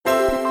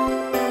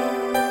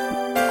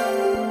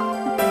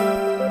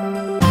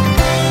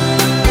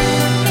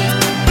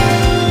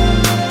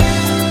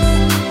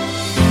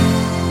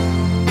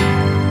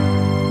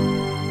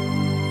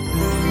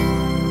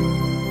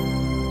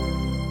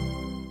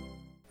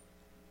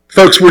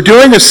Folks, we're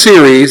doing a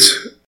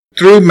series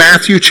through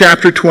Matthew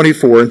chapter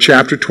 24 and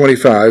chapter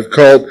 25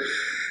 called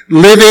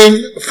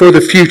Living for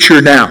the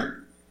Future Now.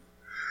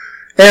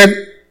 And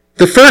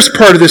the first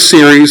part of this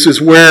series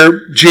is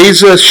where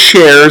Jesus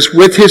shares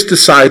with his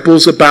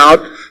disciples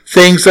about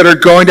things that are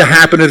going to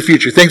happen in the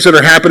future, things that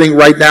are happening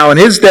right now in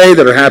his day,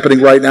 that are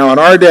happening right now in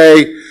our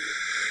day,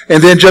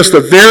 and then just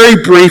a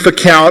very brief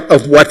account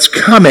of what's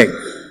coming.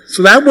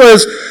 So that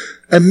was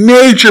a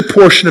major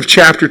portion of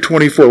chapter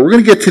 24. We're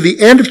going to get to the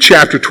end of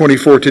chapter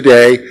 24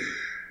 today,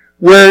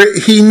 where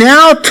he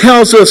now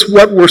tells us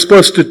what we're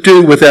supposed to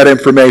do with that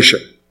information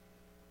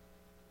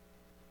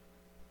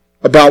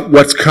about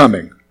what's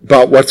coming,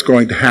 about what's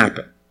going to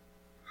happen.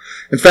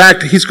 In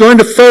fact, he's going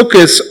to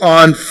focus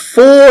on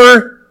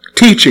 4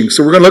 teachings.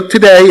 So we're going to look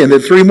today and then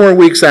 3 more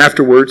weeks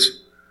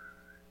afterwards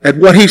at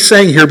what he's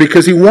saying here,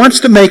 because he wants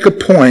to make a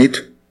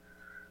point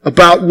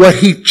about what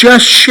he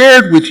just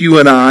shared with you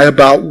and I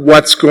about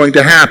what's going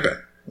to happen.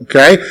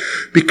 Okay?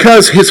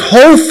 Because his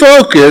whole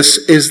focus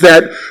is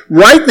that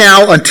right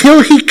now,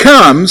 until he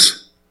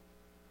comes,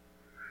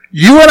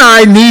 you and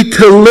I need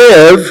to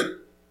live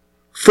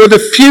for the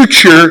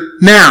future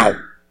now.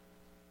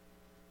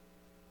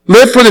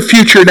 Live for the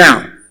future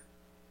now.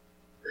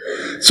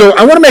 So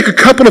I want to make a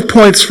couple of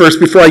points first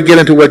before I get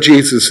into what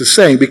Jesus is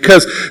saying,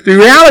 because the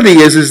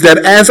reality is that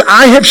as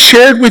I have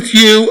shared with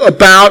you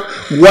about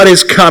what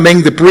is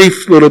coming, the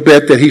brief little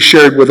bit that he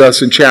shared with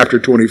us in chapter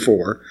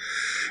 24,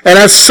 and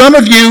as some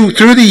of you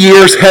through the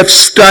years have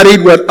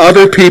studied what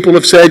other people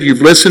have said,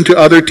 you've listened to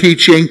other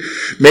teaching,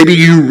 maybe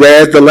you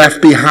read the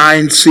Left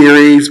Behind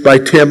series by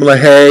Tim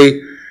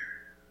LaHaye,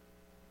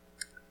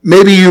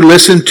 maybe you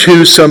listened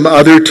to some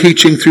other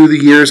teaching through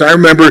the years. I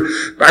remember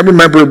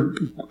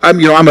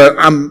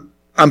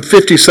I'm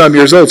 50 some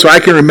years old, so I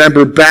can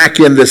remember back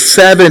in the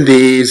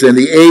 70s and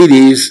the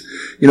 80s,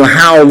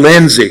 Hal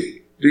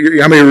Lindsey.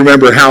 How many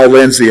remember Hal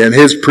Lindsey and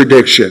his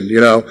prediction,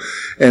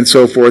 and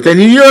so forth.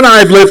 And you and I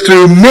have lived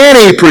through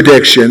many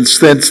predictions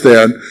since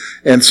then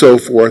and so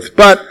forth.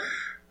 But,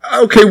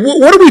 okay,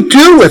 what do we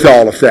do with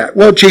all of that?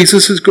 Well,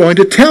 Jesus is going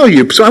to tell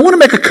you. So I want to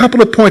make a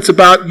couple of points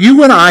about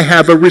you and I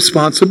have a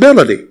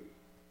responsibility.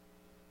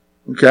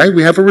 Okay,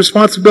 we have a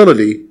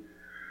responsibility.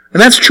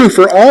 And that's true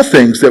for all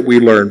things that we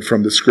learn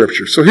from the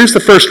Scripture. So here's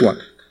the first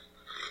one.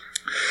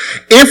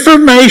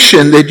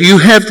 Information that you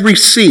have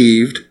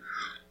received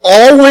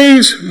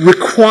always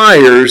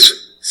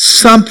requires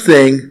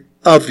something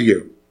of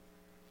you.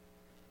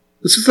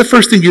 This is the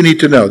first thing you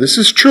need to know. This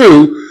is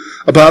true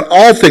about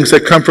all things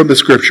that come from the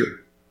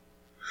Scripture.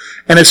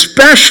 And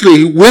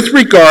especially with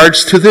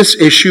regards to this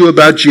issue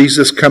about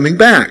Jesus coming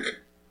back.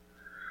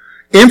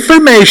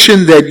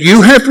 Information that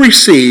you have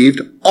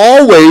received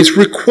always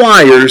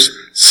requires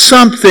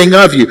something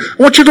of you. I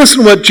want you to listen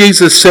to what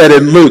Jesus said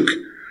in Luke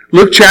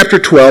chapter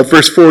 12,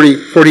 verse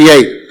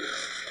 48.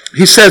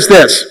 He says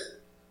this,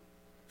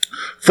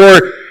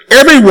 "For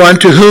everyone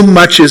to whom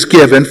much is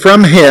given,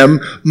 from him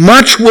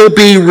much will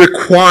be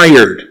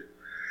required.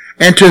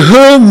 And to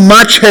whom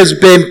much has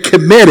been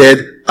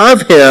committed,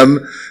 of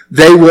him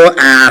they will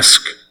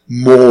ask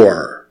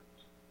more."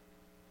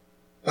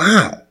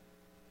 Wow.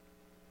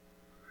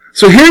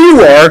 So here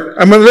you are.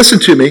 I'm going to listen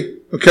to me,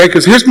 okay,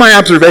 because here's my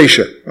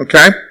observation,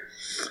 okay?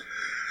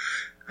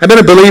 I've been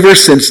a believer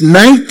since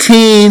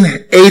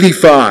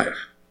 1985.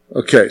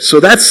 Okay, so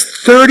that's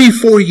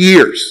 34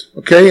 years,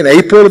 okay? In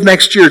April of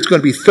next year, it's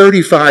going to be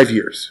 35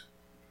 years.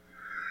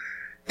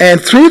 And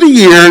through the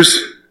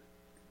years,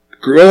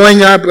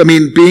 growing up,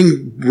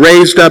 being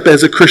raised up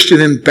as a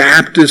Christian in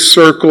Baptist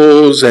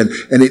circles and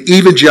in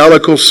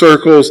evangelical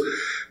circles,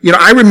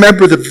 I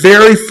remember the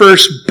very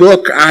first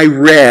book I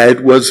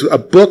read was a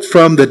book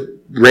from the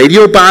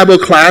Radio Bible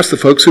class, the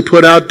folks who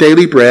put out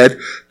Daily Bread,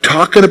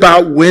 talking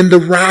about when the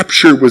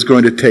rapture was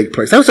going to take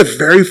place. That was the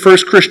very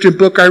first Christian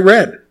book I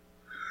read.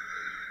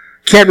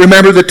 Can't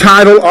remember the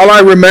title. All I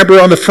remember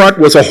on the front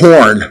was a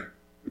horn,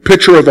 a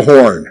picture of a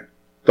horn,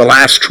 the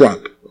last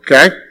trump,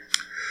 okay?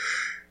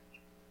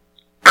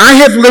 I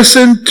have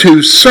listened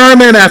to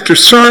sermon after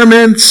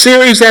sermon,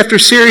 series after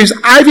series.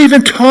 I've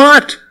even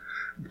taught,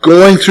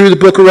 going through the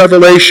book of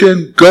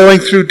Revelation, going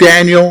through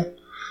Daniel,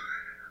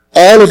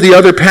 all of the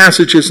other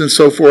passages and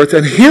so forth.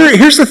 And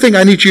here's the thing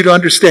I need you to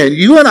understand.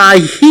 You and I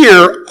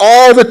hear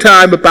all the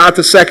time about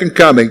the second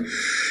coming.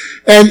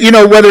 And,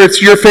 whether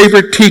it's your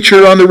favorite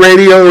teacher on the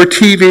radio or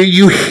TV,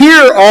 you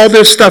hear all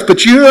this stuff,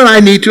 but you and I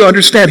need to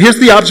understand. Here's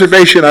the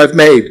observation I've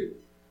made,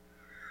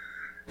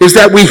 is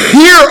that we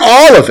hear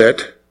all of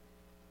it,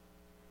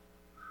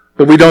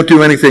 but we don't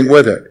do anything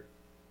with it.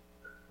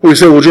 We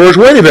say, well, George,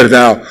 wait a minute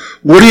now.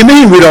 What do you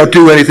mean we don't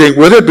do anything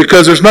with it?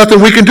 Because there's nothing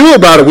we can do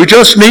about it. We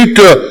just need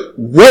to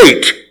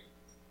wait.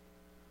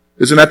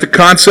 Isn't that the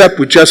concept?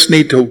 We just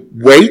need to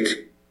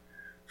wait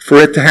for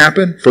it to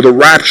happen, for the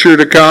rapture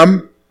to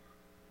come.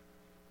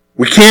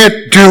 We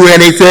can't do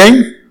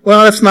anything.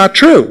 Well, that's not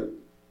true.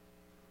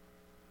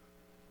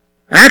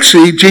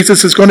 Actually,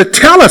 Jesus is going to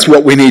tell us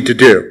what we need to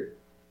do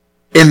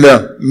in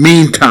the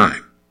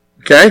meantime.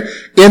 Okay?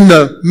 In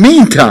the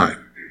meantime.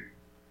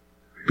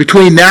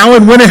 Between now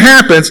and when it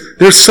happens,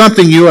 there's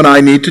something you and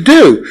I need to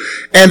do.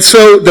 And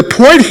so the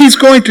point he's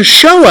going to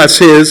show us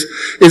is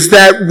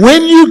that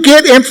when you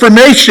get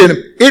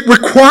information, it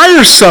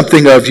requires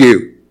something of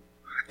you.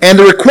 And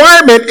the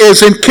requirement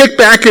isn't kick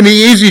back in the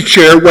easy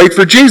chair, wait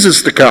for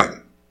Jesus to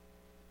come.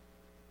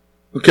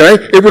 Okay?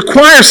 It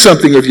requires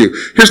something of you.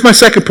 Here's my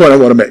second point I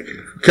want to make.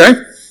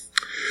 Okay?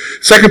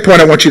 Second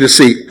point I want you to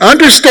see.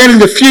 Understanding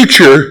the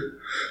future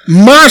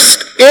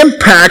must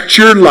impact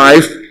your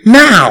life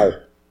now.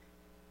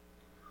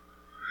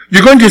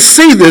 You're going to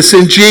see this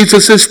in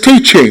Jesus'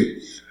 teaching.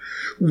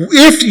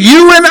 If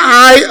you and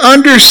I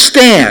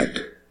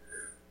understand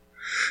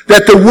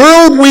that the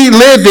world we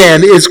live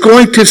in is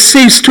going to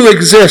cease to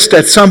exist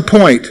at some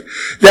point,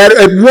 that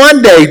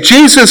one day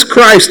Jesus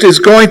Christ is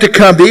going to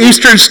come, the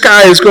eastern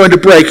sky is going to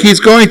break,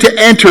 he's going to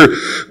enter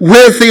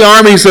with the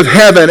armies of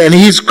heaven, and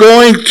he's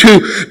going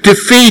to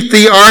defeat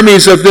the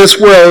armies of this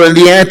world and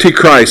the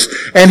Antichrist,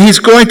 and he's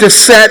going to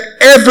set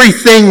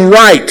everything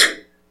right.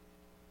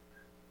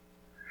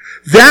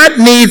 That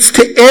needs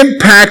to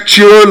impact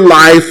your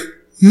life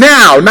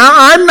now. Now,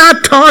 I'm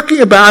not talking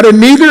about, and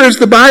neither is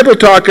the Bible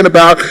talking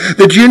about,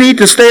 that you need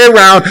to stay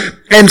around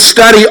and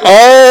study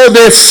all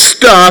this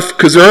stuff,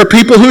 because there are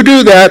people who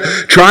do that,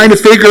 trying to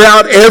figure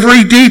out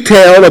every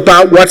detail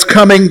about what's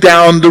coming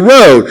down the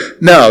road.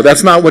 No,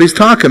 that's not what he's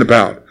talking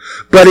about.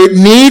 But it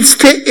needs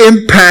to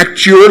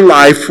impact your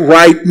life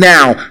right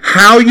now.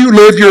 How you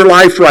live your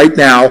life right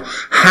now,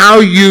 how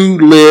you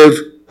live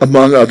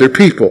among other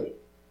people.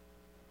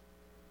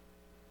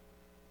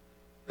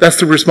 That's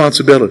the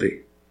responsibility.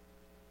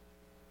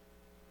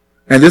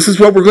 And this is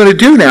what we're going to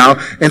do now.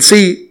 And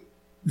see,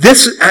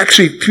 this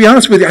actually, to be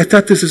honest with you, I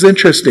thought this is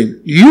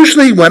interesting.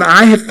 Usually when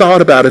I have thought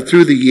about it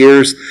through the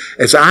years,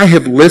 as I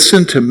have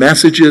listened to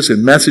messages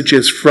and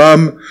messages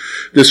from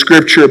the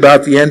scripture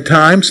about the end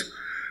times,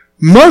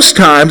 most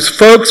times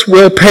folks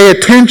will pay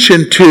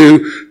attention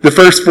to the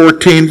first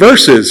 14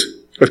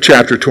 verses of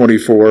chapter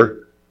 24.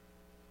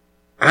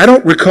 I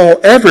don't recall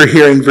ever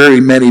hearing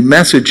very many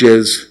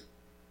messages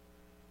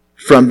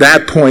from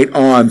that point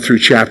on through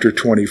chapter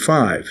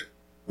 25.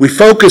 We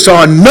focus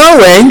on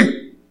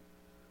knowing,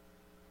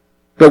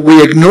 but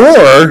we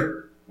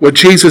ignore what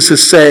Jesus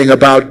is saying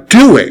about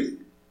doing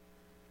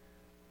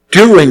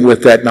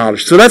with that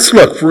knowledge. So let's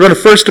look. We're going to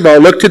first of all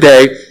look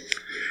today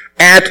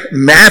at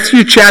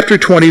Matthew chapter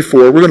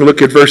 24. We're going to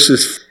look at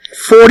verses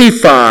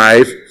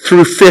 45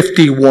 through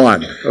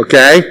 51.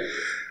 Okay?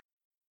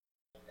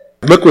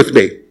 Look with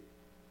me.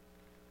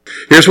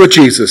 Here's what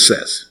Jesus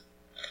says.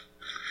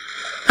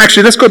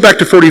 Actually, let's go back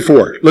to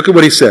 44. Look at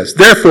what he says.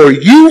 Therefore,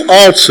 you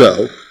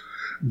also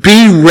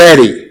be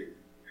ready,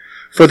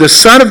 for the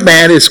Son of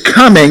Man is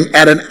coming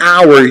at an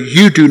hour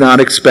you do not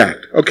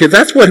expect. Okay,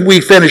 that's what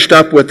we finished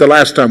up with the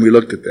last time we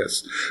looked at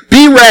this.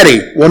 Be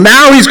ready. Well,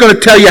 now he's going to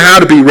tell you how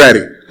to be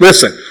ready.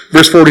 Listen,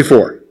 verse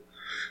 44.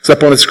 It's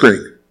up on the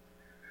screen.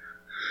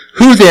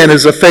 Who then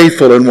is a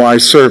faithful and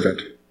wise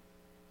servant,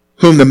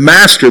 whom the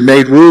master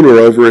made ruler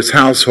over his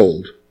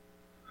household,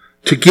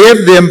 to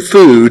give them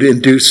food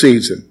in due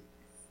season?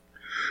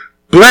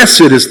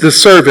 Blessed is the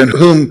servant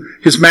whom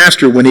his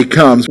master, when he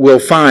comes, will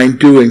find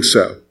doing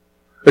so.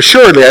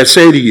 Assuredly, I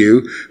say to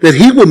you, that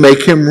he will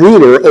make him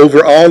ruler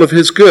over all of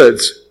his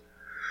goods.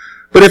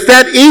 But if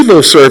that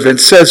evil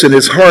servant says in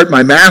his heart,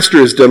 my master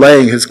is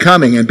delaying his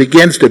coming, and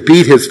begins to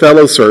beat his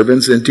fellow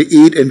servants and to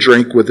eat and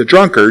drink with the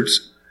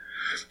drunkards,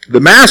 the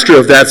master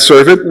of that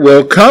servant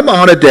will come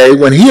on a day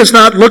when he is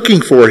not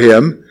looking for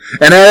him,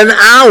 and at an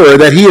hour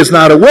that he is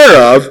not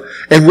aware of,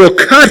 and will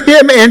cut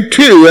him in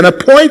two and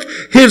appoint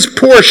his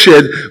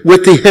portion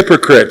with the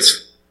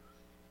hypocrites.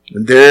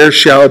 And there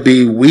shall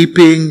be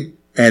weeping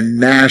and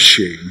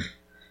gnashing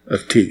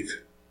of teeth.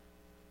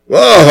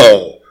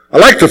 Whoa! I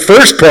like the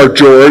first part,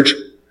 George.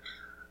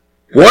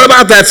 What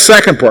about that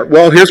second part?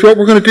 Well, here's what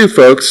we're going to do,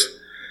 folks.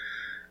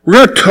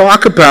 We're going to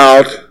talk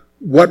about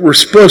what we're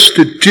supposed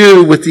to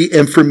do with the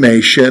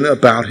information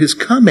about his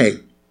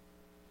coming.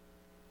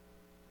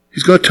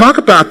 He's going to talk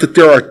about that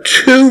there are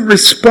two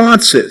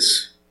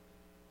responses.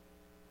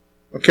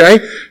 Okay?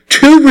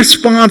 Two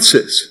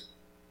responses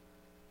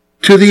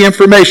to the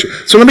information.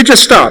 So let me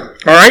just stop.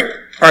 All right?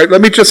 All right,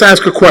 let me just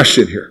ask a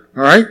question here.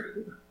 All right?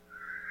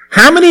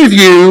 How many of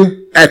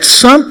you, at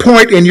some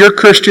point in your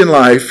Christian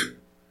life,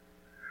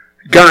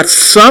 got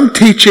some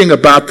teaching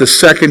about the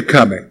second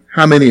coming?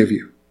 How many of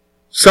you?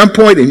 Some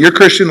point in your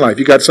Christian life,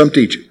 you got some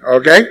teaching.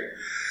 Okay?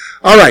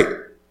 All right.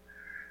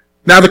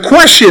 Now the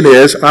question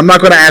is, I'm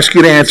not going to ask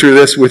you to answer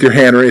this with your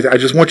hand or anything. I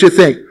just want you to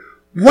think,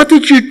 what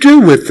did you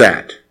do with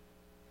that?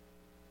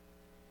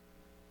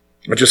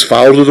 I just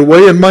filed it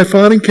away in my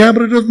filing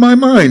cabinet of my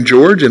mind,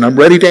 George, and I'm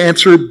ready to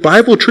answer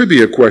Bible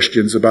trivia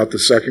questions about the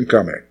second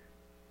coming.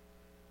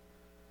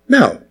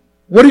 No.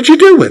 What did you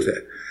do with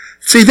it?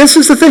 See, this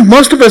is the thing.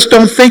 Most of us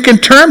don't think in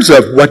terms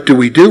of what do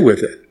we do with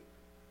it.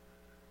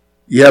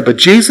 Yeah, but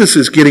Jesus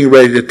is getting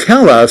ready to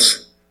tell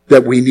us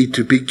that we need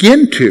to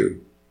begin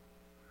to.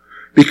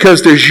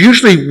 Because there's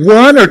usually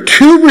one or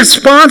two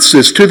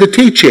responses to the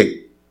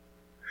teaching.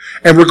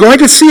 And we're going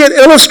to see it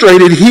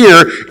illustrated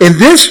here in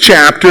this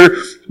chapter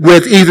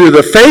with either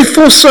the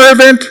faithful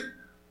servant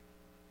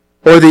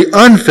or the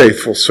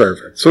unfaithful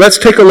servant. So let's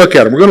take a look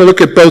at them. We're going to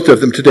look at both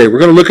of them today. We're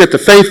going to look at the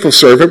faithful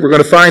servant. We're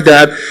going to find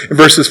that in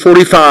verses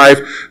 45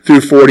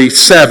 through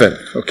 47.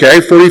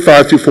 Okay,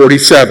 45 through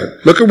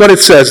 47. Look at what it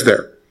says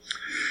there.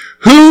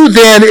 Who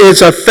then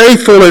is a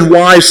faithful and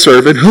wise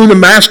servant, whom the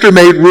master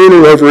made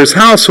ruler over his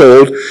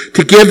household,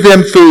 to give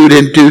them food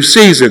in due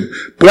season?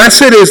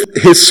 Blessed is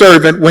his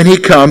servant when he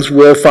comes,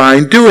 will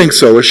find doing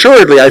so.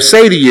 Assuredly, I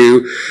say to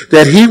you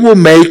that he will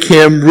make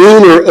him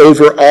ruler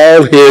over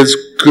all his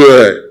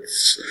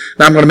goods.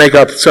 Now I'm going to make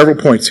up several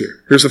points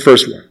here. Here's the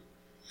first one.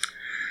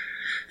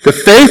 The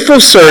faithful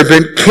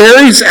servant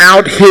carries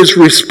out his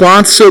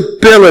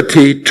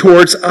responsibility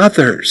towards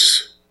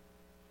others.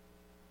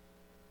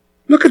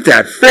 Look at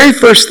that. Very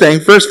first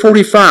thing, verse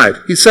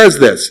 45. He says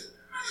this.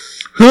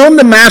 Whom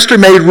the master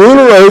made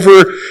ruler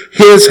over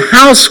his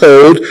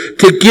household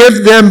to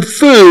give them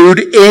food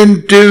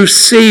in due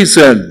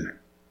season.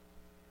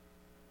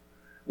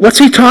 What's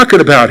he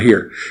talking about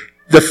here?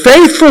 The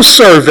faithful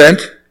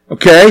servant,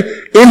 okay,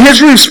 in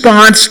his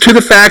response to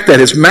the fact that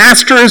his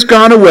master has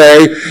gone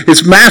away,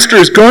 his master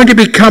is going to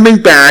be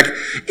coming back,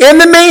 in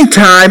the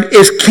meantime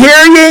is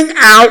carrying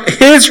out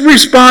his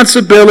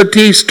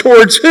responsibilities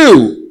towards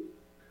who?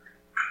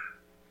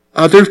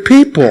 Other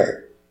people.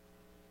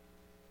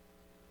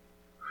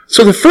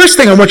 So the first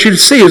thing I want you to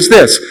see is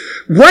this.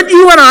 What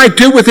you and I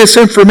do with this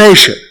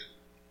information,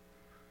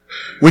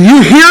 when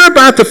you hear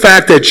about the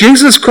fact that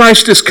Jesus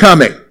Christ is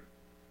coming,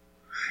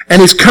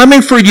 and he's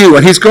coming for you,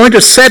 and he's going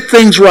to set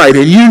things right,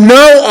 and you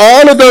know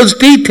all of those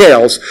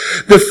details,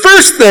 the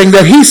first thing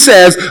that he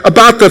says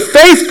about the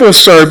faithful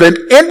servant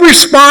in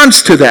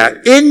response to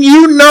that, in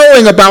you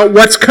knowing about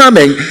what's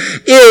coming,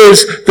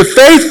 is the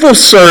faithful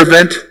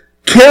servant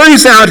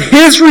carries out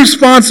his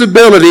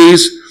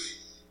responsibilities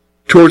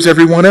towards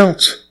everyone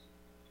else.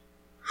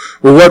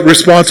 Well, what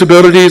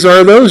responsibilities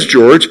are those,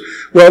 George?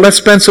 Well, let's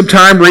spend some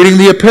time reading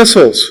the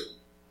epistles.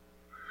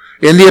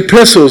 In the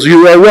epistles,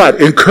 you are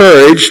what?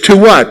 Encouraged to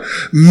what?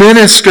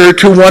 Minister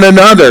to one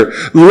another.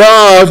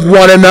 Love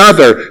one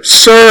another.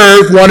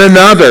 Serve one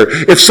another.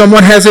 If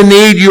someone has a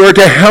need, you are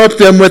to help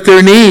them with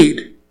their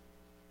need.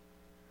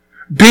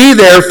 Be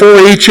there for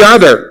each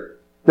other.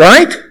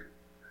 Right?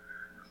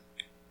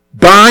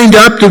 Bind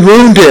up the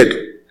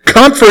wounded.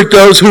 Comfort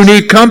those who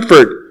need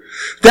comfort.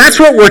 That's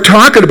what we're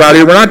talking about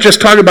here. We're not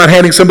just talking about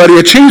handing somebody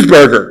a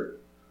cheeseburger.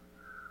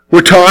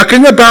 We're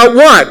talking about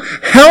what?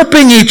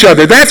 Helping each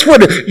other. That's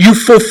what you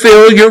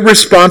fulfill your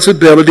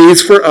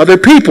responsibilities for other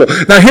people.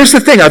 Now here's the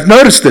thing. I've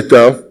noticed it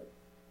though.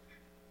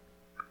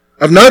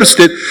 I've noticed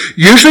it.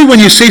 Usually when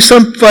you see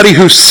somebody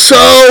who's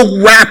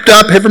so wrapped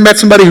up, ever met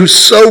somebody who's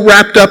so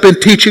wrapped up in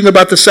teaching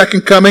about the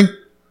second coming?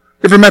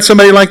 Ever met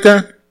somebody like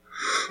that?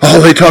 Oh,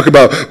 they talk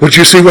about, well, did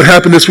you see what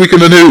happened this week in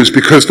the news?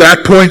 Because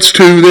that points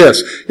to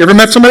this. You ever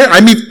met somebody?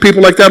 I meet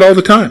people like that all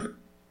the time.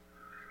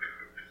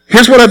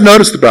 Here's what I've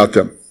noticed about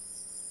them.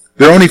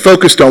 They're only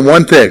focused on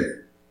one thing.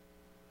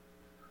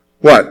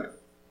 What?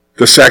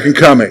 The second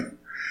coming.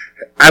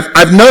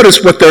 I've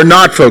noticed what they're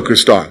not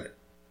focused on.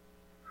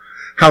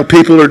 How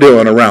people are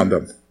doing around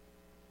them.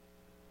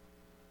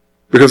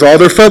 Because all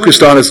they're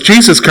focused on is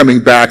Jesus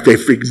coming back.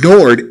 They've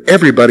ignored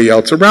everybody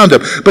else around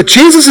them. But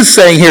Jesus is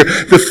saying here,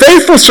 the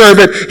faithful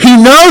servant, he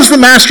knows the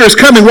master is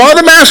coming. While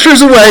the master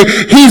is away,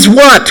 he's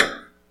what?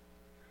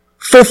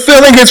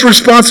 Fulfilling his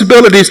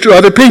responsibilities to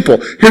other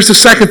people. Here's the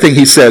second thing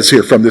he says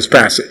here from this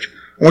passage.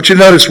 I want you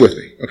to notice with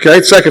me.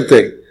 Okay, second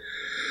thing.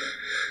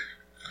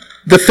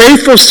 The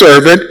faithful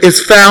servant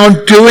is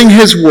found doing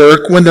his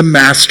work when the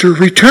master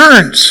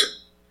returns.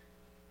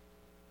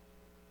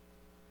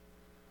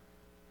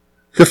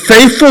 The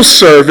faithful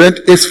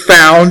servant is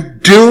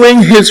found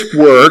doing his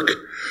work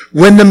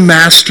when the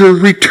master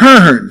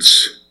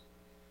returns.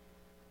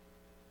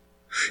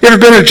 You ever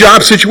been in a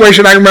job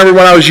situation? I remember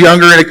when I was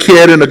younger and a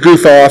kid and a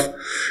goof off,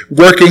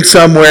 working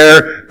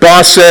somewhere.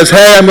 Boss says,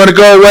 hey, I'm going to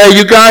go away.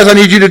 You guys, I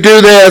need you to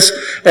do this.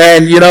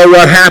 And you know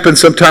what happens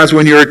sometimes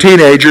when you're a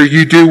teenager?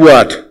 You do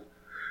what?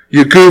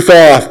 You goof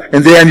off.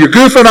 And then you're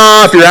goofing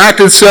off. You're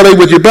acting silly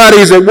with your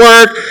buddies at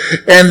work.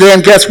 And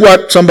then guess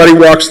what? Somebody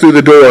walks through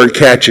the door and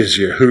catches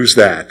you. Who's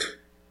that?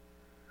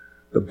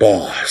 The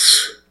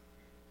boss.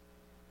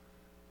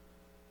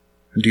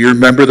 Do you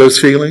remember those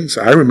feelings?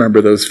 I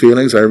remember those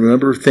feelings. I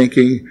remember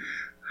thinking,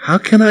 how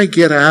can I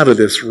get out of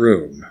this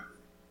room?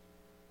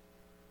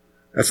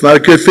 That's not a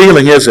good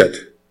feeling, is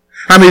it?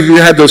 How many of you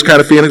had those kind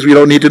of feelings we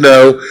don't need to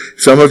know?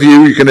 Some of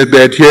you can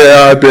admit,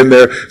 yeah, I've been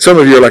there. Some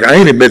of you are like, I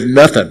ain't admitting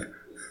nothing.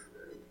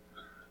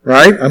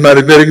 Right? I'm not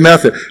admitting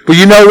nothing. But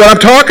you know what I'm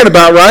talking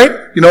about, right?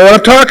 You know what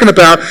I'm talking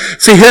about.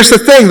 See, here's the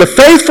thing. The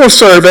faithful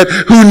servant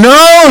who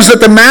knows that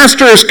the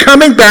master is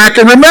coming back,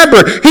 and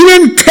remember, he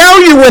didn't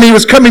tell you when he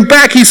was coming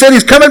back. He said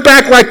he's coming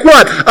back like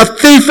what? A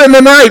thief in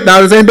the night.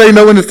 Now, does anybody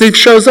know when the thief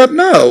shows up?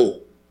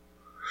 No.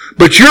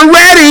 But you're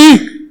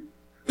ready.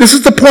 This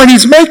is the point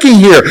he's making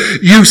here.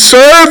 You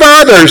serve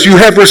others. You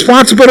have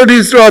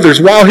responsibilities to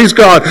others while he's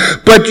gone.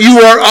 But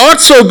you are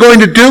also going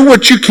to do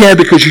what you can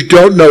because you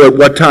don't know at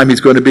what time he's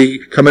going to be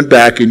coming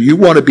back. And you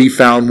want to be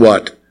found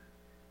what?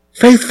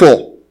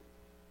 Faithful.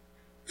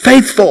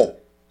 Faithful.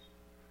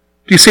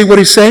 Do you see what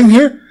he's saying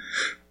here?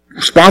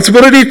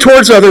 Responsibility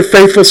towards other,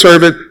 faithful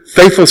servant.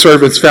 Faithful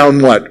servants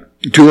found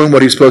what? Doing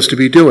what he's supposed to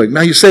be doing.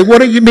 Now you say,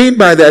 what do you mean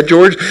by that,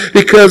 George?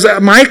 Because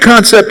my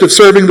concept of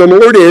serving the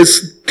Lord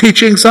is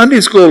teaching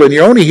Sunday school, and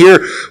you're only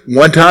here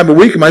one time a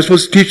week. Am I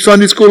supposed to teach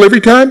Sunday school every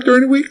time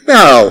during the week?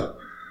 No.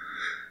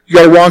 You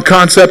got a wrong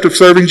concept of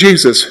serving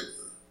Jesus.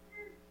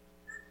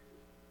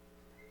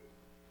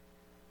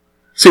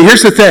 See,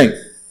 here's the thing.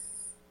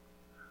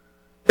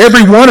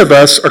 Every one of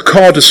us are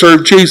called to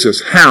serve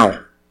Jesus. How?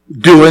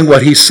 Doing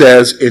what he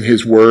says in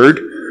his word.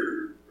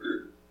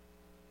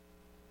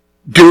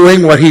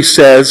 Doing what he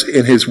says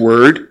in his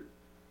word.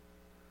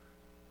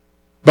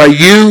 By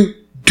you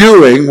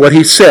doing what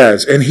he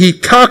says, and he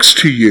talks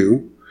to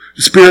you,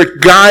 the Spirit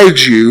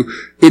guides you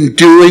in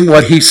doing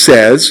what he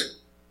says,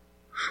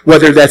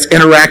 whether that's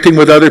interacting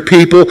with other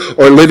people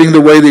or living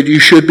the way that you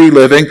should be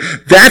living.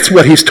 That's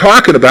what he's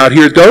talking about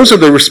here. Those are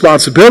the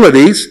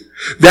responsibilities.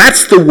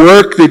 That's the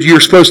work that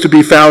you're supposed to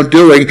be found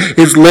doing,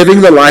 is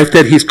living the life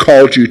that he's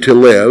called you to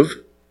live.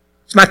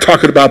 It's not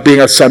talking about being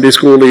a Sunday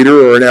school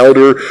leader or an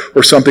elder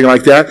or something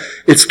like that.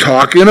 It's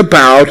talking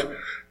about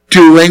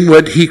doing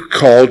what he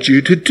called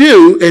you to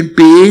do and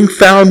being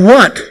found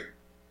what?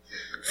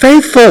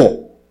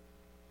 Faithful.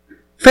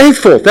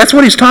 Faithful. That's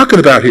what he's talking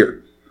about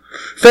here.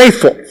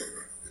 Faithful.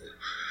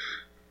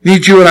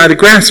 Need you and I to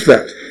grasp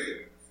that.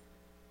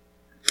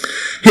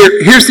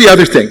 Here's the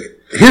other thing.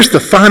 Here's the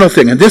final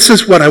thing, and this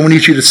is what I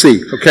want you to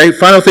see, okay?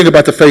 Final thing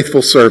about the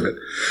faithful servant.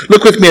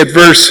 Look with me at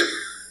verse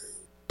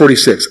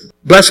 46.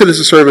 Blessed is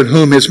the servant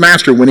whom his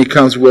master, when he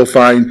comes, will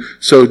find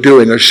so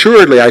doing.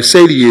 Assuredly, I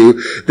say to you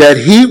that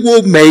he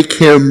will make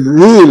him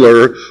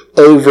ruler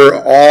over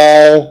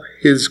all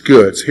his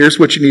goods. Here's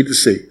what you need to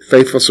see.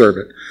 Faithful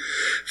servant.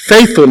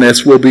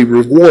 Faithfulness will be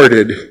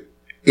rewarded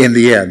in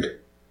the end.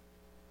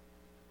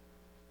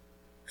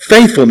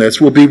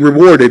 Faithfulness will be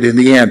rewarded in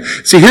the end.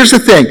 See, here's the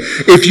thing.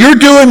 If you're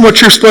doing what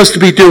you're supposed to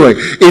be doing,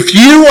 if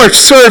you are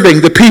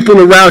serving the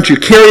people around you,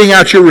 carrying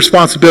out your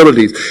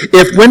responsibilities,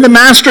 if when the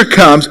Master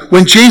comes,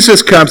 when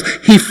Jesus comes,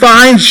 he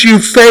finds you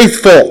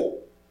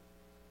faithful,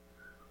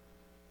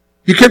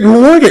 you get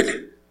rewarded.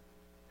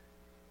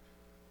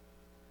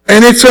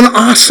 And it's an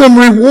awesome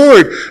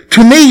reward.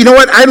 To me, you know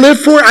what I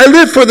live for? I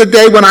live for the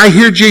day when I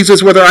hear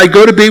Jesus, whether I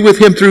go to be with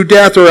him through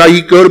death or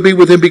I go to be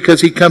with him because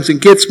he comes and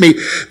gets me.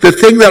 The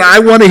thing that I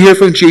want to hear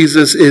from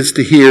Jesus is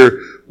to hear,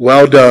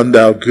 well done,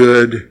 thou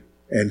good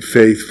and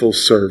faithful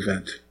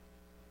servant.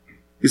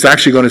 He's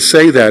actually going to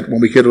say that when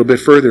we get a little bit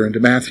further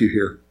into Matthew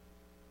here.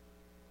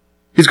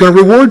 He's going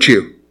to reward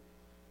you.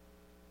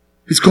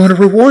 He's going to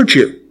reward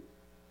you.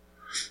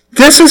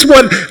 This is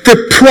what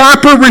the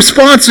proper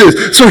response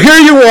is. So here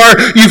you are.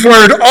 You've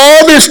learned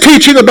all this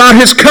teaching about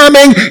his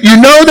coming. You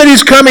know that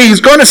he's coming.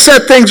 He's going to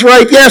set things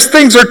right. Yes,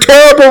 things are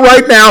terrible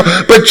right now,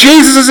 but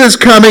Jesus is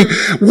coming.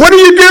 What do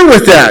you do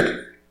with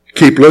that?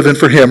 Keep living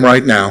for him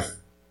right now.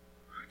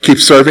 Keep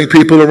serving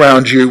people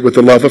around you with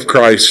the love of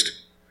Christ.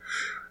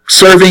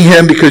 Serving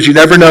him because you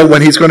never know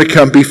when he's going to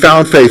come. Be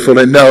found faithful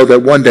and know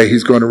that one day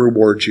he's going to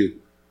reward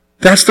you.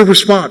 That's the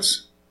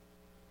response.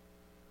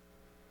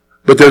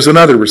 But there's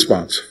another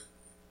response.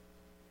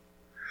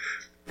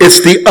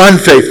 It's the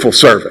unfaithful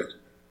servant.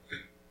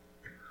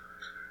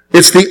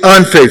 It's the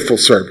unfaithful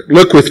servant.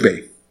 Look with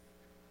me.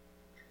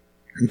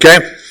 Okay?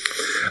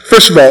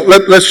 First of all,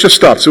 let's just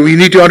stop. So we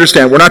need to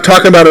understand, we're not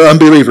talking about an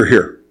unbeliever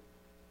here.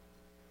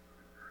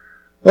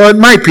 Well, it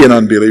might be an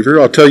unbeliever.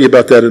 I'll tell you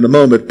about that in a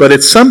moment. But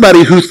it's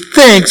somebody who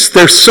thinks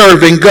they're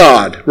serving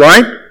God,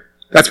 right?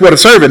 That's what a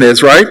servant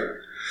is, right?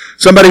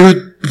 Somebody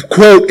who,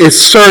 quote, is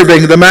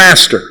serving the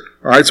master.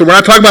 All right? So we're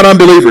not talking about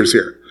unbelievers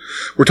here.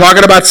 We're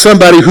talking about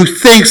somebody who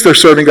thinks they're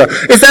serving God.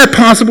 Is that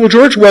possible,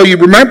 George? Well, you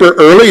remember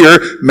earlier,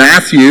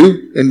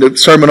 Matthew, in the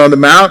Sermon on the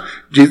Mount,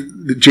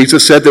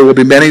 Jesus said there will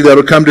be many that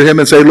will come to him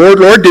and say, Lord,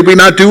 Lord, did we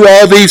not do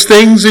all these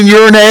things in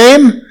your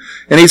name?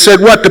 And he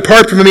said, what?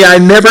 Depart from me, I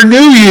never knew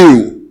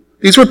you.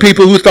 These were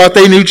people who thought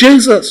they knew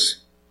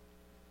Jesus.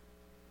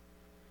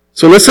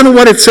 So listen to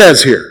what it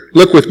says here.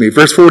 Look with me,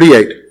 verse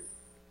 48.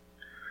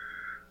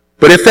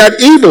 But if that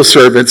evil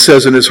servant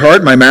says in his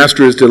heart, my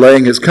master is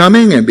delaying his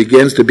coming, and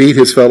begins to beat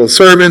his fellow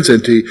servants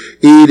and to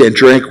eat and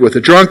drink with the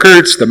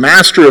drunkards, the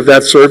master of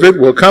that servant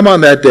will come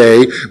on that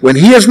day when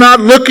he is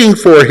not looking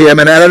for him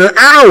and at an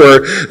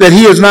hour that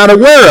he is not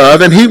aware of,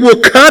 and he will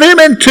cut him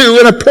in two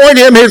and appoint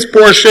him his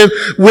portion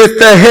with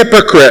the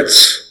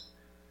hypocrites.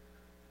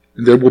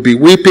 And there will be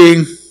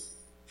weeping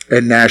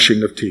and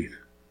gnashing of teeth.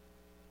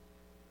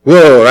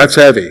 Whoa, that's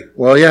heavy.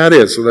 Well, yeah, it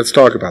is. So let's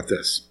talk about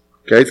this.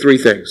 Okay, 3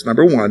 things.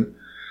 Number 1,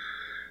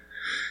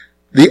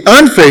 the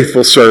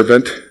unfaithful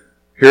servant,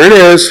 here it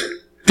is,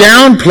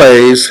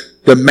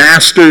 downplays the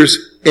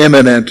master's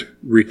imminent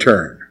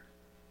return.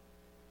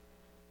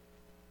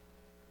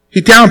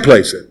 He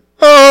downplays it.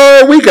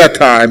 Oh, we got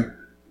time.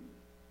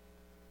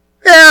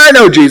 Yeah, I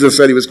know Jesus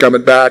said he was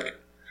coming back.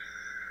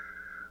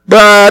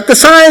 But the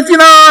science,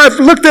 I've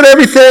looked at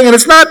everything and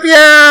it's not,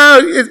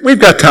 we've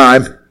got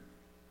time.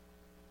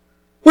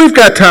 We've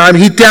got time.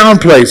 He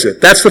downplays it.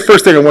 That's the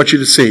first thing I want you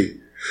to see.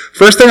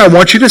 First thing I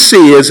want you to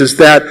see is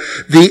that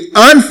the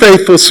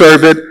unfaithful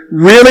servant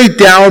really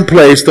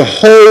downplays the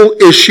whole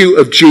issue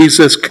of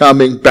Jesus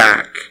coming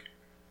back.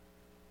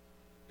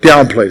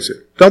 Downplays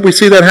it. Don't we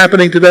see that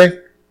happening today?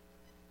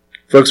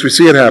 Folks, we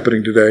see it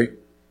happening today.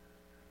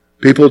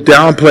 People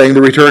downplaying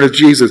the return of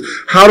Jesus.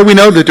 How do we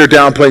know that they're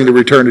downplaying the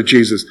return of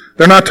Jesus?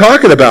 They're not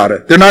talking about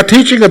it. They're not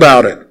teaching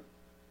about it.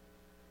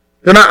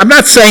 I'm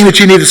not saying that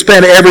you need to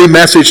spend every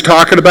message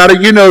talking about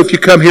it. If you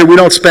come here, we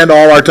don't spend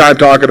all our time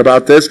talking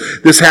about this.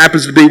 This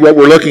happens to be what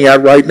we're looking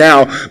at right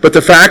now. But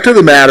the fact of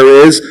the matter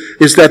is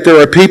that there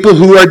are people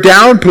who are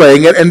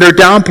downplaying it, and they're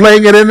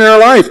downplaying it in their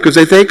life because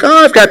they think,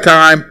 I've got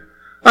time.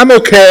 I'm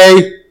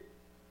okay.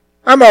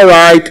 I'm all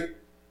right.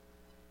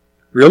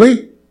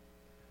 Really?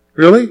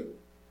 Really?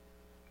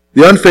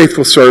 The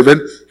unfaithful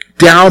servant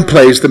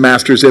downplays the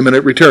master's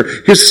imminent return.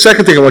 Here's the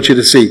second thing I want you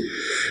to see.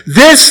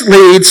 This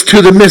leads to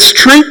the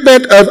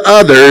mistreatment of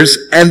others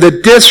and the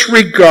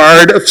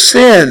disregard of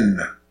sin.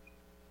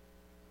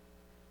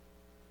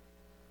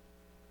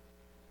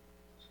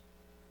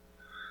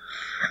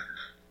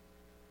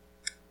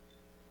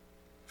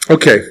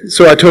 Okay,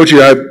 so I told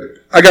you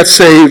I got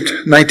saved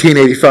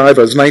 1985.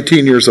 I was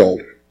 19 years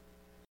old.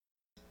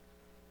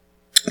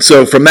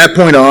 So from that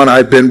point on,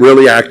 I've been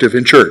really active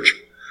in church.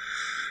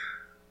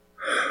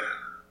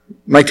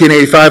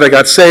 1985, I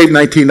got saved.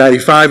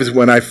 1995 is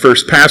when I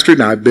first pastored.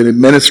 Now, I've been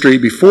in ministry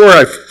before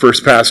I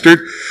first pastored,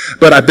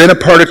 but I've been a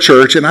part of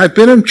church, and I've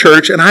been in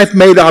church, and I've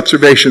made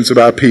observations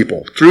about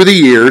people through the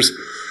years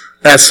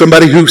as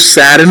somebody who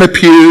sat in a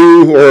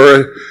pew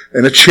or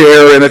in a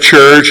chair in a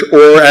church,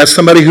 or as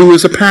somebody who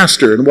was a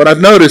pastor. And what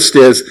I've noticed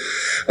is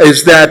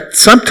that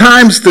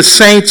sometimes the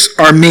saints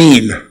are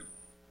mean.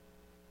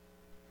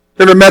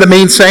 Ever met a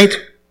mean saint?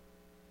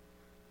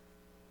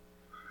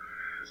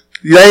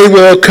 They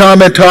will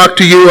come and talk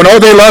to you, and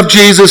they love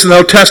Jesus, and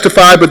they'll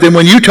testify, but then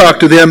when you talk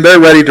to them, they're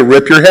ready to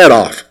rip your head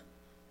off.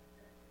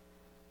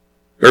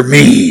 They're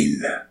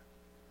mean.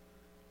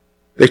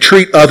 They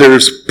treat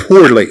others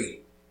poorly.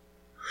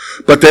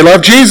 But they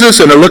love Jesus,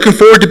 and they're looking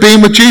forward to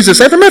being with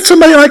Jesus. Ever met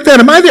somebody like that?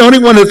 Am I the only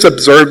one that's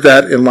observed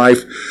that in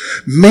life?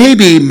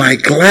 Maybe my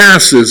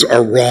glasses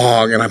are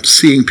wrong, and I'm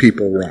seeing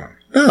people wrong.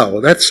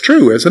 No, that's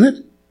true, isn't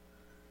it?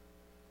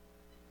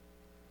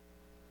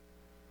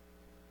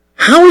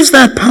 How is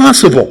that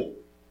possible?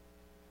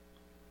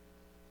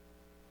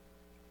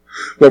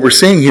 What we're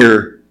seeing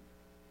here,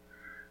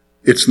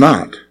 it's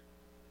not.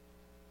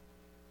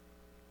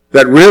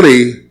 That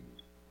really,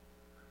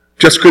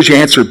 just because you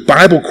answer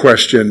Bible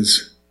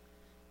questions,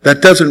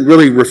 that doesn't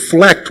really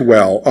reflect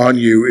well on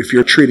you if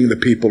you're treating the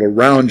people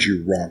around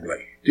you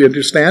wrongly. Do you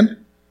understand?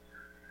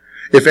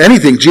 If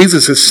anything,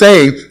 Jesus is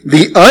saying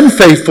the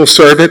unfaithful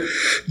servant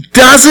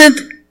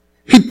doesn't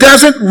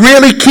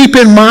really keep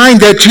in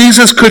mind that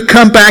Jesus could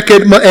come back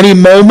at any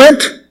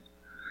moment.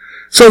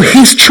 So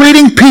he's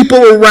treating people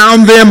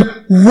around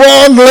them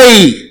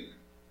wrongly.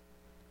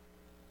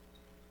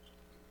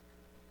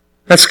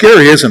 That's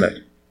scary, isn't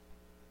it?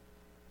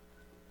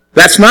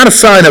 That's not a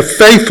sign of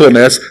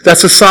faithfulness.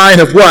 That's a sign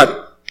of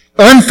what?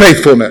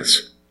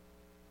 Unfaithfulness.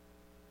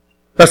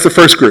 That's the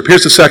first group.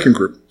 Here's the second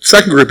group. The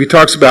second group he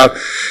talks about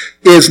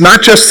is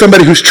not just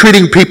somebody who's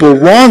treating people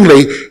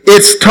wrongly.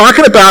 It's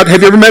talking about,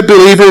 have you ever met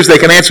believers? They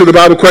can answer the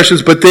Bible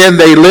questions, but then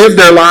they live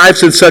their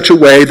lives in such a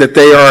way that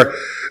they are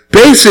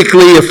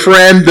basically a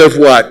friend of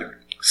what?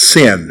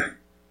 Sin.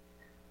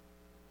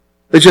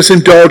 They just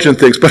indulge in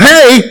things. But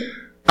hey,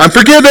 I'm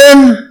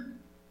forgiven.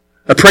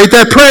 I prayed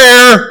that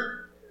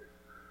prayer.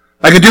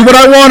 I can do what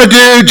I want to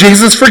do.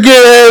 Jesus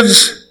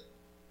forgives.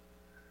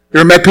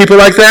 You ever met people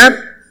like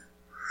that?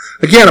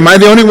 Again, am I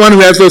the only one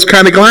who has those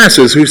kind of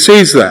glasses, who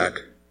sees that?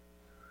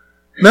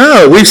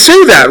 No, we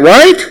see that,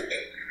 right?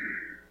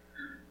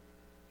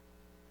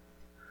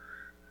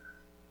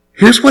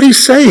 Here's what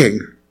he's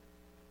saying.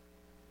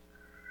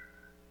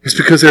 It's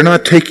because they're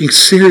not taking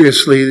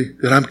seriously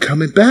that I'm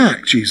coming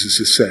back, Jesus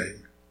is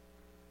saying.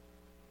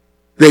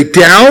 They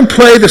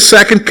downplay the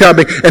second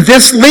coming, and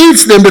this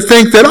leads them to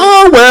think that,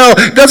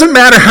 it doesn't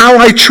matter how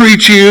I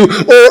treat you,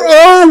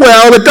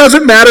 or, it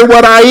doesn't matter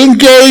what I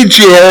engage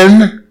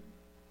in.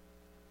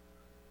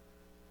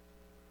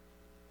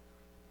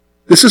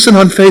 This is an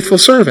unfaithful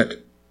servant.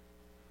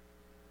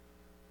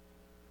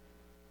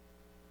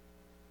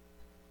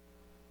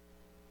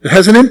 It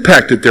hasn't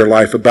impacted their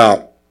life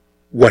about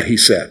what he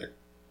said.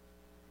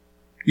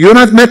 You and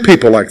I've met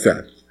people like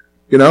that.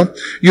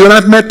 You and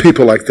I've met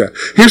people like that.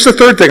 Here's the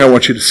third thing I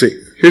want you to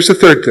see. Here's the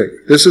third thing.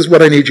 This is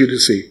what I need you to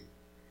see.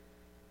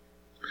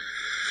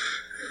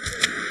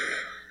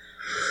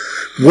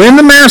 When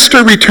the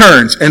master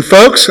returns, and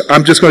folks,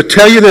 I'm just going to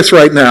tell you this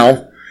right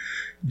now,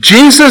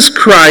 Jesus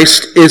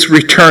Christ is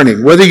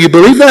returning. Whether you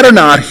believe that or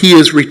not, he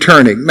is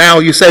returning. Now,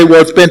 you say,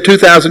 it's been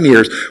 2,000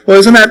 years. Well,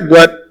 isn't that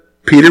what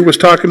Peter was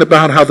talking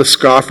about how the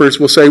scoffers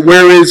will say,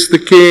 where is the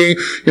king?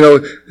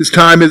 His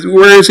time is,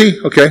 where is he?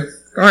 Okay.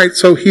 All right.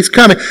 So he's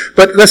coming.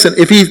 But listen,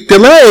 if he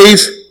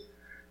delays,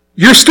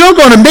 you're still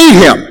going to meet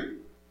him.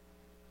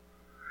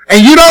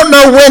 And you don't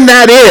know when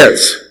that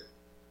is.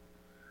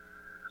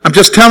 I'm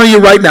just telling you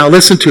right now,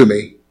 listen to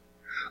me.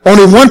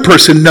 Only one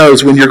person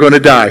knows when you're going to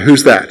die.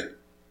 Who's that?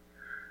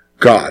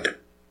 God.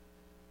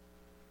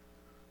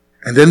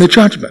 And then the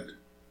judgment.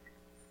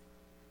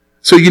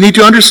 So you need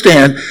to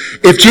understand,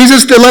 if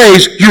Jesus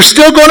delays, you're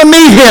still going to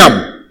meet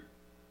him.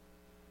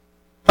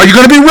 Are you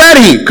going to be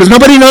ready? Because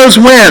nobody knows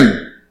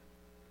when.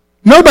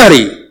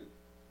 Nobody.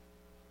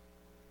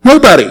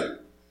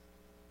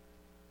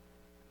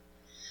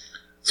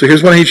 So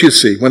here's what I need you to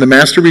see. When the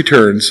master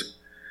returns,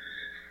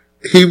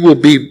 he will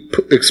be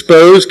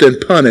exposed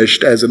and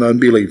punished as an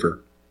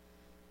unbeliever.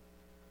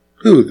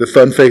 Who? The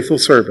unfaithful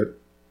servant.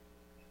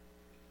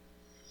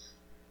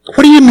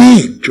 What do you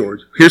mean,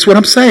 George? Here's what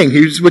I'm saying.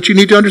 Here's what you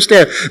need to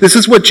understand. This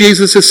is what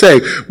Jesus is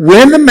saying.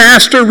 When the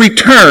master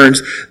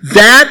returns,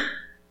 that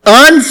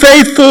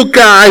unfaithful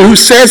guy who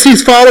says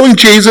he's following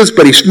Jesus,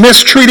 but he's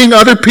mistreating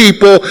other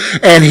people,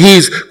 and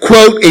he's,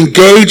 quote,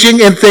 engaging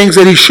in things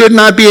that he should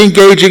not be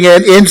engaging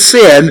in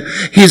sin,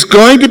 he's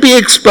going to be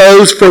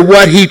exposed for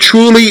what he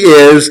truly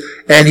is,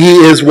 and he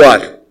is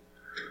what?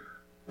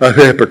 A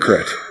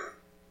hypocrite.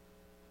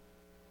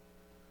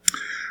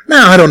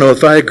 Now, I don't know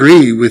if I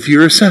agree with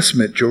your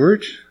assessment,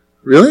 George.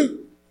 Really?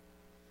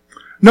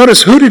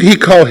 Notice, who did he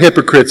call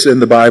hypocrites in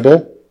the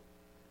Bible?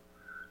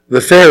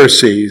 The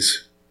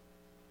Pharisees.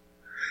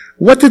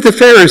 What did the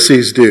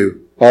Pharisees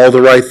do? All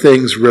the right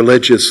things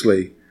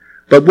religiously.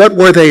 But what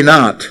were they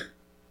not?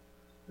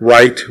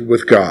 Right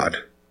with God.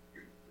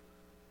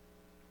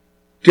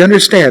 Do you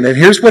understand? And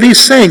here's what he's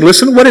saying.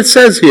 Listen to what it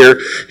says here.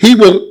 He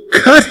will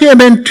cut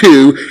him in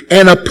two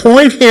and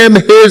appoint him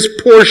his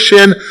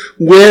portion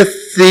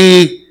with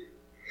the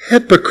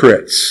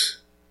hypocrites.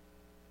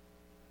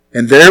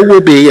 And there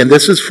will be, and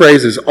this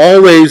phrase is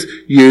always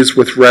used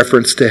with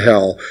reference to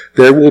hell,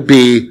 there will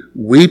be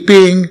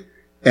weeping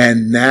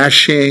and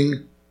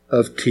gnashing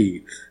of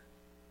teeth.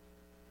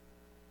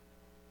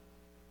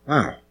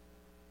 Wow.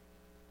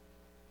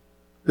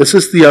 This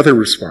is the other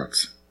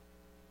response.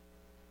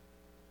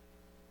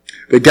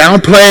 They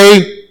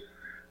downplay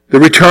the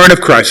return of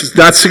Christ. It's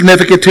not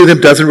significant to them,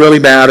 doesn't really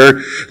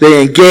matter.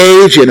 They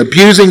engage in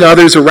abusing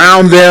others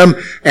around them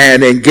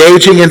and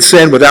engaging in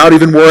sin without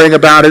even worrying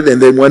about it.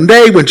 And then one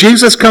day, when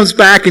Jesus comes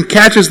back and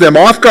catches them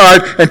off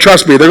guard, and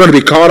trust me, they're going to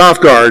be caught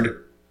off guard.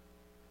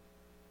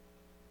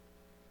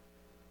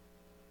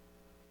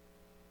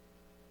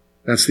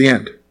 That's the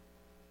end.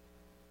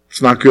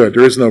 It's not good.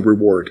 There is no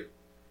reward.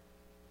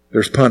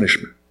 There's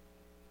punishment.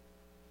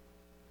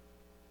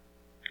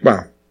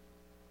 Wow.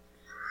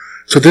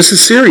 So this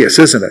is serious,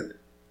 isn't it?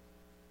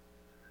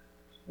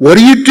 What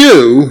do you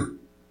do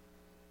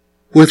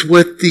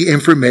with the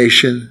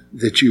information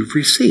that you've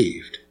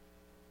received?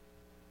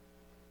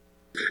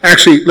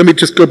 Actually, let me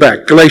just go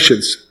back.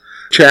 Galatians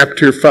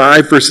chapter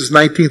 5, verses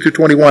 19 through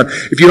 21.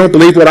 If you don't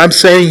believe what I'm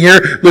saying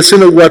here, listen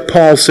to what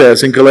Paul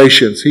says in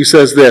Galatians. He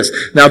says this,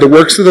 "Now the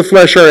works of the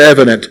flesh are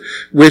evident,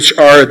 which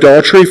are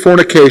adultery,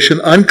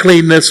 fornication,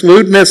 uncleanness,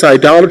 lewdness,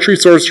 idolatry,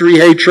 sorcery,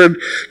 hatred,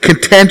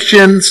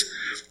 contentions,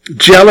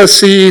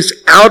 jealousies,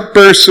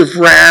 outbursts of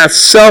wrath,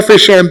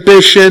 selfish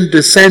ambition,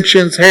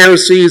 dissensions,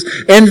 heresies,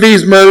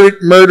 envies,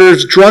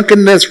 murders,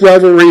 drunkenness,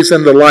 revelries,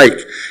 and the like."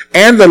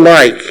 And the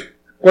like.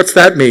 What's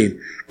that mean?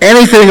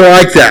 Anything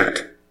like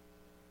that.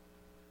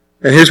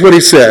 And here's what he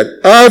said,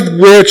 "Of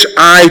which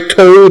I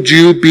told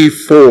you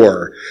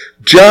before,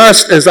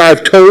 just as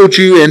I've told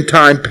you in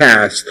time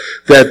past,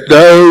 that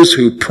those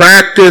who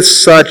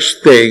practice such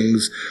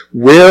things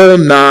will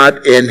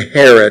not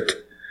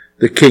inherit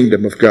the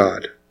kingdom of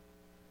God."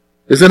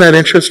 Isn't that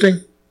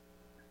interesting?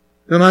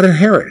 They'll not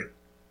inherit it.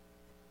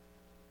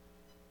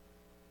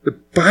 The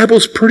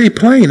Bible's pretty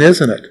plain,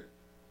 isn't it?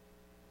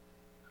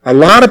 A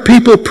lot of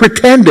people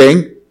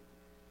pretending,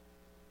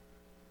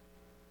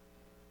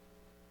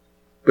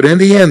 but in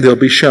the end they'll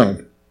be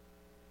shown.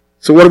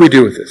 So what do we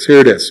do with this? Here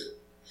it is.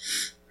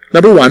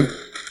 Number one,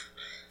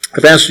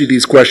 I've asked you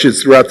these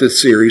questions throughout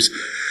this series.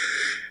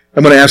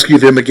 I'm going to ask you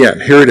them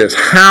again. Here it is.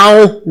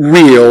 How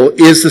real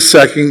is the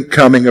second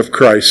coming of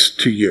Christ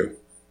to you?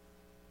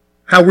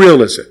 How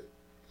real is it?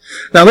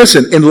 Now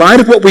listen, in light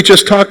of what we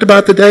just talked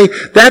about today,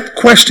 that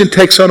question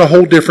takes on a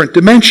whole different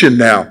dimension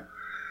now.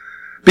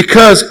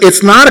 Because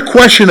it's not a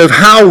question of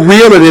how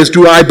real it is,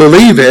 do I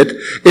believe it?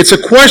 It's a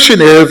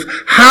question of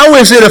how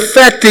is it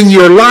affecting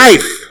your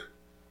life?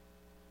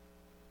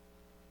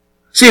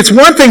 See, it's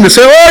one thing to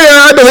say, oh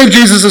yeah, I believe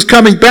Jesus is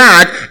coming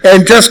back,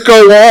 and just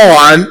go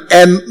on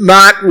and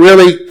not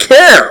really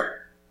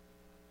care.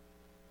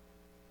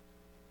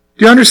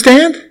 Do you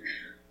understand?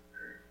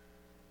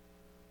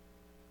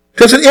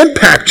 Does it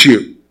impact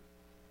you?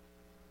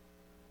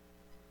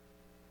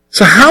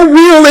 So how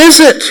real is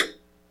it?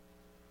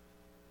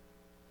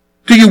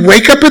 Do you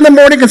wake up in the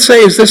morning and say,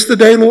 is this the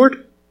day,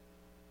 Lord?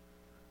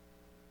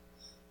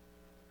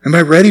 Am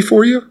I ready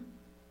for you?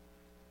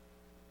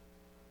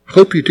 I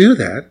hope you do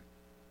that.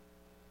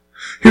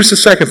 Here's the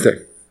second thing.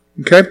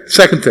 Okay?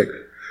 Second thing.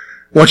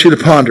 I want you to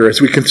ponder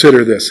as we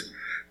consider this.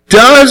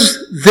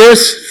 Does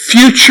this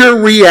future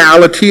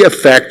reality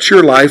affect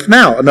your life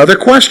now? Another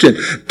question.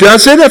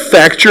 Does it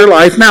affect your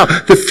life now?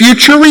 The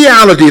future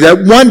reality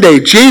that one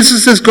day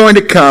Jesus is going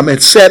to come and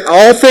set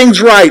all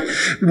things right.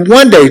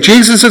 One day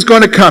Jesus is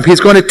going to come. He's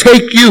going to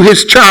take you,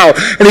 his child,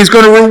 and he's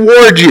going to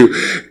reward you.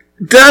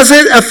 Does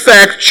it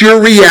affect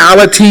your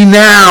reality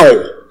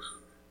now?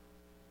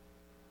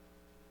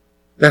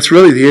 That's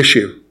really the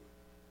issue.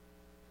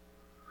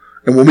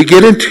 And when we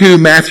get into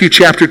Matthew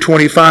chapter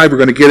 25, we're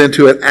going to get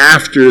into it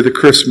after the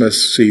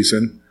Christmas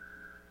season.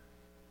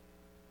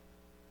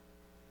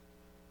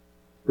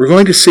 We're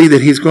going to see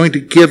that he's going to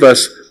give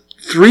us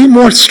 3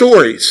 more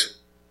stories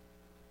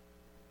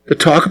to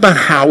talk about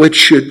how it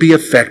should be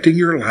affecting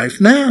your life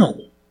now.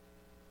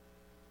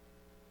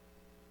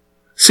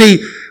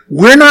 See,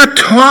 we're not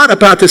taught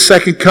about the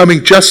second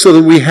coming just so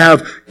that we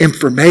have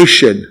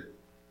information.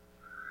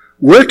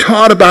 We're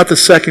taught about the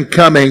second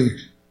coming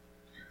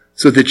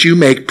so that you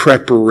make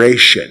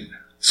preparation.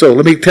 So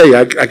let me tell you,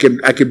 I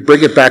can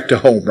bring it back to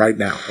home right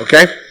now,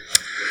 okay?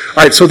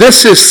 All right, so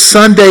this is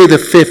Sunday the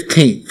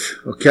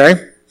 15th,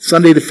 okay?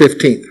 Sunday the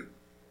 15th.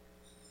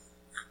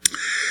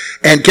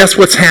 And guess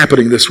what's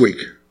happening this week,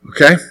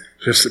 okay?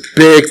 Just a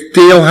big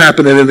deal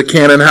happening in the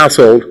Cannon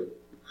household.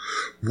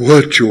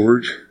 What,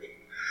 George?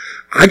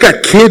 I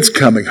got kids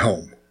coming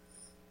home.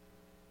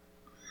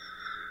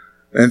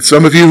 And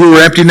some of you who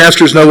are empty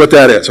nesters know what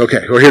that is.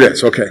 Okay, well, here it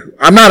is. Okay.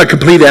 I'm not a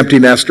complete empty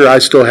nester. I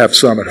still have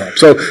some at home.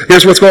 So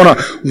here's what's going on.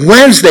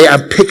 Wednesday,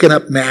 I'm picking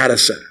up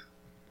Madison.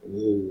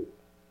 Ooh.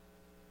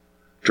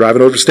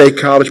 Driving over to State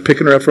College,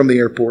 picking her up from the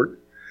airport.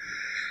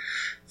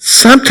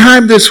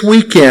 Sometime this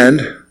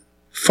weekend,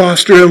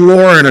 Foster and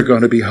Lauren are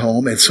going to be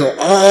home. And so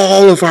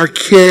all of our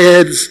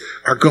kids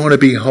are going to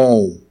be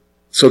home.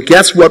 So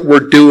guess what we're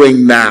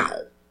doing now?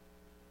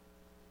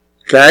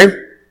 Okay?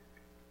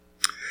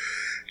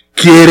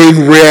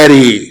 Getting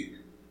ready.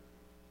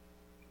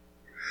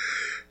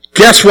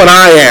 Guess what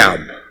I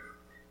am?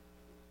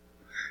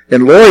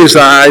 In Lori's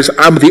eyes,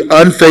 I'm the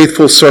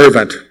unfaithful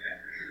servant.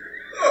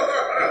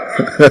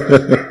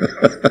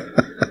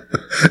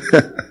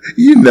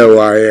 You know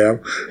I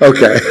am.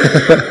 Okay.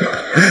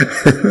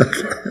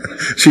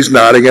 She's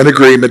nodding in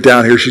agreement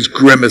down here. She's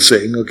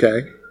grimacing,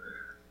 okay?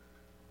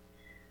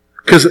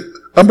 Because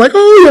I'm like,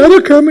 oh yeah,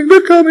 they're coming,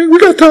 we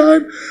got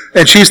time.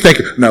 And she's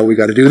thinking, no, we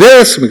got to do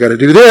this, we got to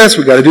do this,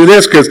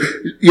 because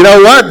you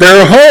know what?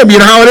 They're home. You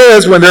know how it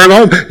is when they're at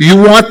home. You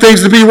want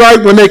things to be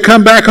right when they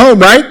come back home,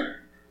 right?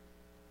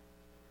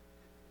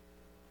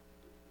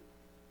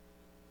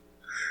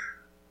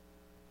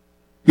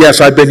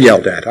 Yes, I've been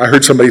yelled at. I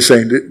heard somebody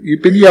saying,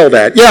 you've been yelled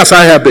at. Yes,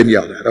 I have been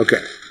yelled at.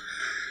 Okay.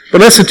 But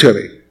listen to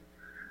me.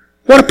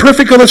 What a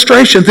perfect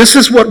illustration. This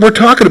is what we're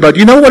talking about.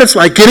 You know what it's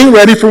like getting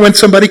ready for when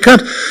somebody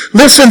comes.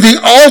 Listen, the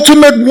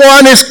ultimate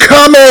one is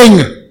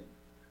coming.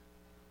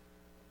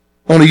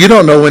 Only you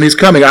don't know when he's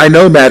coming. I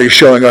know Maddie's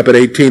showing up at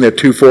 18 at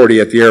 2:40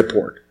 at the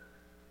airport.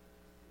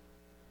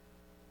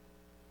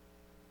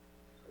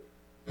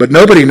 But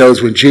nobody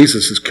knows when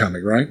Jesus is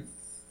coming, right?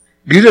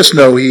 You just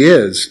know he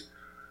is.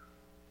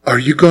 Are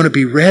you going to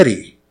be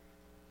ready?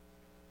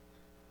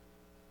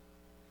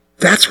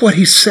 That's what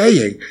he's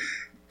saying.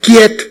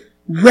 Get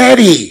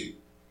ready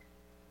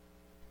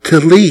to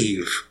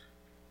leave.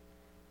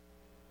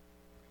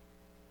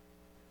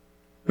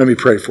 Let me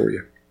pray for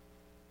you.